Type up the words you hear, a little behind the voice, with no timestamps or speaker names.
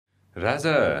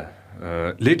राजा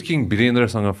late king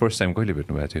वीरेन्द्रसँग first time कहिले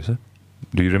भेट्नु भएको थियो sir?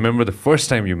 Do you remember the first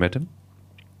time you met him?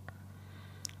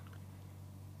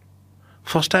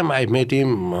 First time I met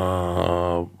him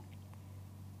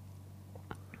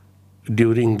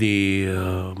during the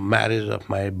marriage of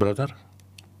my brother,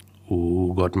 who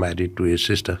got married to his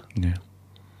sister. Yeah.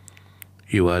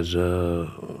 He was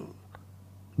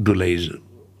Dulai's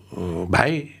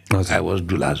bhai. I was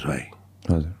Dula's bhai.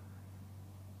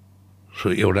 So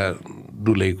एउटा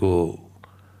दुलैको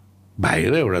भाइ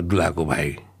र एउटा दुलाको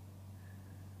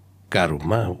भाइका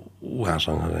रूपमा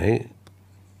उहाँसँग चाहिँ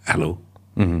hello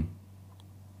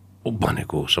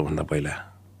भनेको सबभन्दा पहिला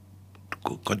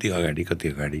कति अगाडि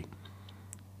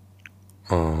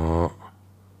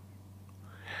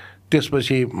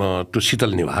त्यसपछि त्यो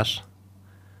शीतल निवास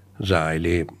जहाँ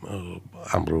अहिले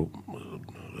हाम्रो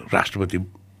राष्ट्रपति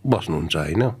बस्नुहुन्छ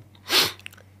होइन,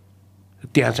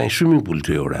 त्यहाँ चाहिँ स्विमिङ पुल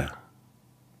थियो एउटा।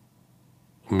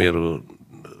 मेरो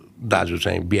दाजु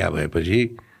चाहिँ बिहा भएपछि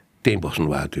त्यहीँ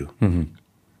बस्नुभएको थियो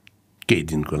केही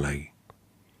दिनको लागि।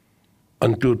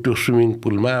 अनि त्यो स्विमिङ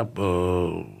पुलमा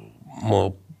म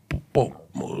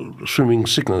स्विमिङ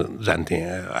सिक्न जान्थेँ।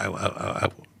 I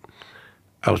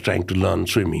was trying to learn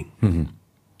swimming.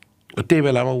 त्यही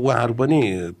बेलामा उहाँहरू पनि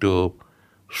त्यो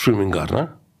स्विमिङ गर्न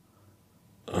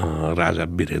राजा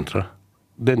Birendra,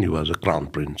 then he was a crown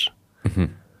prince,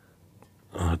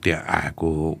 त्यहाँ आएको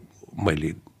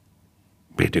मैले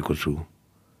भेटेको छु।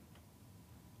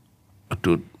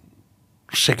 त्यो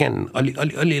सेकेन्ड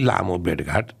अलि लामो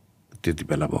भेटघाट त्यति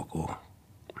बेला भएको।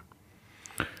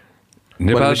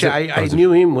 I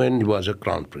knew him when he was a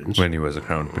crown prince. When he was a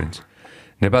crown prince.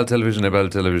 Nepal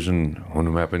television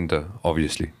हुनुमा पनि त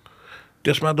obviously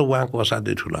त्यसमा त उहाँको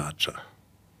असाध्यै ठुलो हात छ।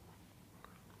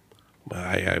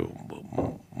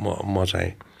 म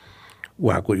चाहिँ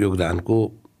उहाँको योगदानको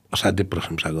असाध्यै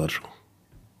प्रशंसा गर्छु।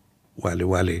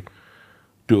 उहाँले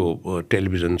त्यो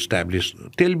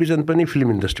टेलिभिजन पनि फिल्म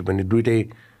इन्डस्ट्री पनि दुइटै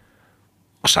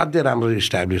असाध्यै राम्रो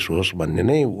इस्टाब्लिस होस् भन्ने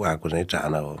नै उहाँको चाहिँ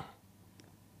चाहना हो।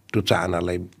 त्यो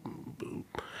चाहनालाई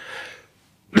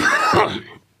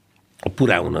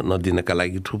पुरा हुन नदिनका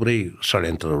लागि थुप्रै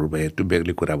षड्यन्त्रहरू भए, त्यो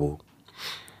बेग्लै कुरा भयो।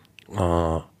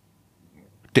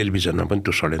 टेलिभिजनमा पनि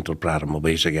त्यो षड्यन्त्र प्रारम्भ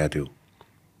भइसकेको थियो,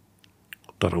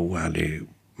 तर उहाँले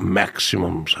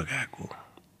म्याक्सिमम सघाएको।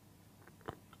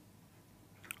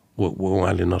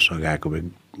 उहाँले नसघाएको भए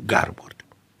गाह्रो पर्थ्यो।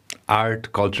 आर्ट,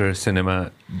 कल्चर, सिनेमा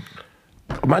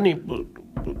माने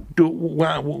त्यो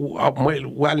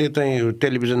उहाँले चाहिँ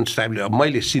टेलिभिजन स्टाइल,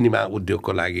 मैले सिनेमा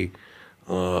उद्योगको लागि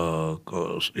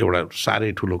एउटा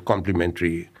साह्रै ठुलो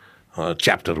कम्प्लिमेन्ट्री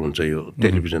च्याप्टर हुन्छ यो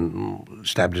टेलिभिजन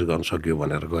इस्टाब्लिस गर्न सक्यो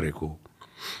भनेर गरेको।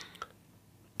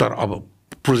 तर अब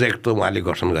प्रोजेक्ट त उहाँले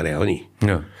गठन गरे हो नि।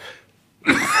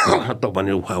 त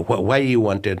भन्यो वाइ यु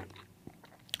वान्टेड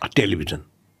टेलिभिजन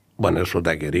भनेर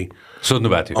सोद्धाखेरि सोध्नु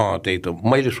भएको थियो। त्यही त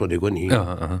मैले सोधेको नि।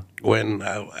 वेन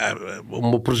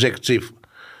म प्रोजेक्ट चिफ,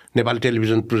 नेपाल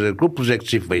टेलिभिजन प्रोजेक्टको प्रोजेक्ट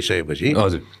चिफ भइसकेपछि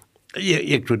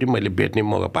एकचोटि मैले भेट्ने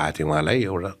मौका पाएको थिएँ उहाँलाई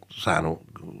एउटा सानो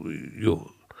यो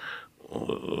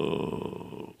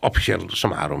अफिसियल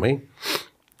समारोहमै।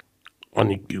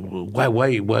 अनि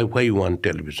why you want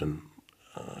television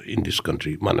in this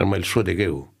country भनेर मैले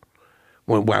सोधेकै हो।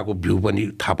 उहाँको भ्यू पनि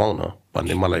थाहा पाउन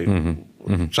भन्ने मलाई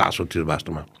चासो थियो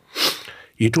वास्तवमा।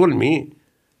 हि टोल्ड मी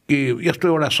कि यस्तो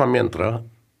एउटा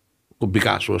संयन्त्रको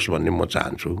विकास होस् भन्ने म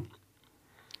चाहन्छु।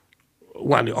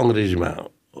 उहाँले अङ्ग्रेजीमा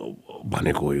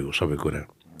भनेको हो यो सबै कुरा।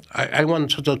 I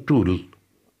want such a tool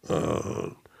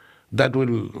that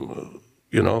will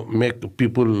make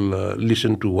people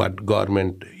listen to what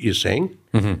government is saying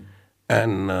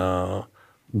and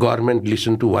government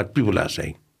listen to what people are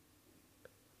saying.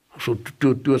 So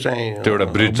त्यो चाहिँ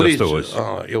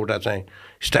एउटा चाहिँ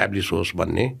इस्टाब्लिस होस्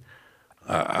भन्ने।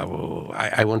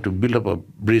 I want to build up a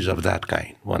bridge of that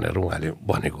kind भनेर उहाँले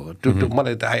भनेको हो। त्यो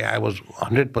मलाई त I was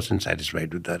 100%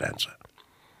 satisfied with that answer.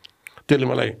 त्यसले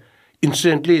मलाई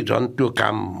इन्स्टेन्टली झन् त्यो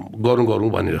काम गरौँ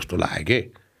भन्ने जस्तो लाग्यो कि।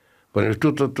 भनेर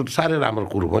त्यो साह्रै राम्रो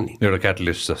कुरो हो नि, एउटा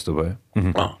क्याटलिस्ट जस्तो भयो।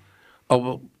 अब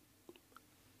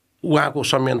उहाँको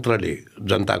संयन्त्रले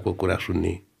जनताको कुरा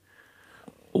सुन्ने,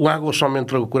 उहाँको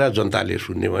संयन्त्रको कुरा जनताले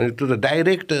सुन्ने भने त्यो त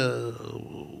डाइरेक्ट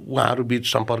उहाँहरू बिच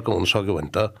सम्पर्क हुन सक्यो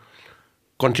भने त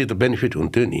कन्ट्री त बेनिफिट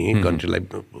हुन्थ्यो नि, कन्ट्रीलाई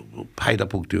फाइदा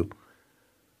पुग्थ्यो।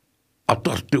 अब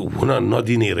तर त्यो हुन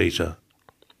नदिने रहेछ।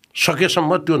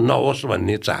 सकेसम्म त्यो नहोस्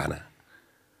भन्ने चाहना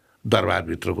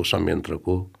दरबारभित्रको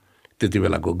संयन्त्रको, त्यति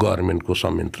बेलाको गभर्मेन्टको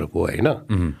संयन्त्रको होइन।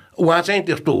 उहाँ चाहिँ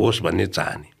त्यस्तो होस् भन्ने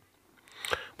चाहने।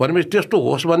 भनेपछि त्यस्तो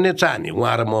होस् भन्ने चाहने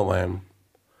उहाँ र म भयौँ।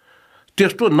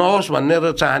 त्यस्तो नहोस् भन्ने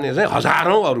र चाहने चाहिँ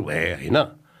हजारौँ अरू भए होइन।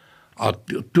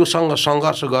 त्योसँग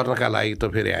सङ्घर्ष गर्नका लागि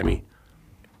त फेरि हामी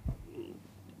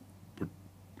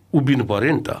उभिनु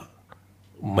पऱ्यो नि त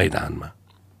मैदानमा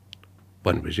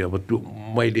भनेपछि अब त्यो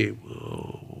मैले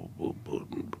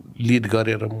लिड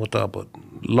गरेर म त अब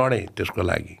लडेँ त्यसको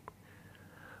लागि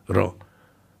र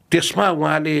त्यसमा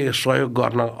उहाँले सहयोग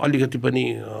गर्न अलिकति पनि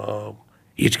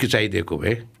हिचकिचाइदिएको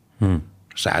भए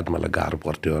सायद मलाई गाह्रो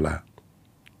पर्थ्यो होला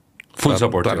फुल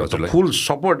सपोर्ट फुल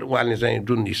सपोर्ट उहाँले चाहिँ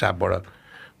जुन हिसाबबाट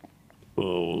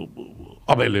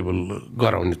अभाइलेबल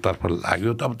गराउनेतर्फ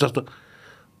लाग्यो अब जस्तो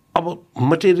अब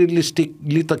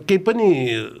मटेरियलिस्टिकली त केही पनि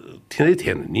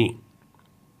थिएन नि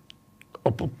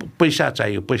पैसा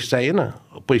चाहियो पैसा चाहिएन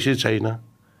पैसै छैन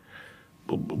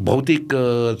भौतिक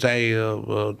चाहिँ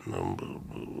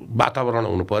वातावरण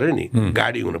हुनु पऱ्यो नि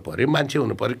गाडी हुनु पऱ्यो मान्छे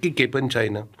हुनु पऱ्यो कि केही पनि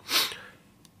छैन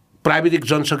प्राविधिक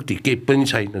जनशक्ति केही पनि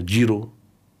छैन जिरो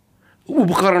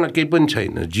उपकरण केही पनि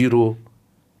छैन जिरो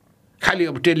खालि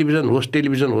अब टेलिभिजन होस्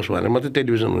भनेर मात्रै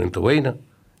टेलिभिजन हुने त होइन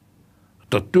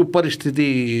त त्यो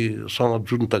परिस्थितिसँग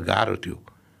जुन त गाह्रो थियो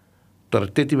तर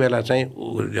त्यति बेला चाहिँ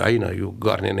होइन यो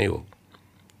गर्ने नै हो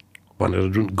भनेर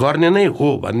जुन गर्ने नै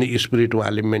हो भन्ने स्पिरिट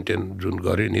उहाँले मेन्टेन जुन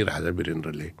गर्यो नि राजा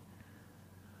वीरेन्द्रले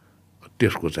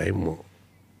त्यसको चाहिँ म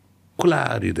खुला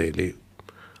हृदयले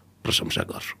प्रशंसा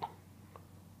गर्छु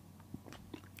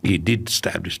He did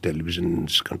establish television in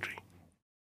this country.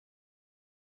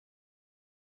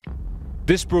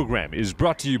 This program is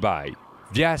brought to you by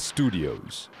Vyas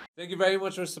Studios. Thank you very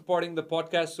much for supporting the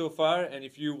podcast so far. And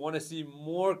if you want to see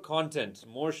more content,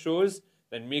 more shows,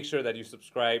 then make sure that you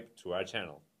subscribe to our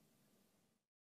channel.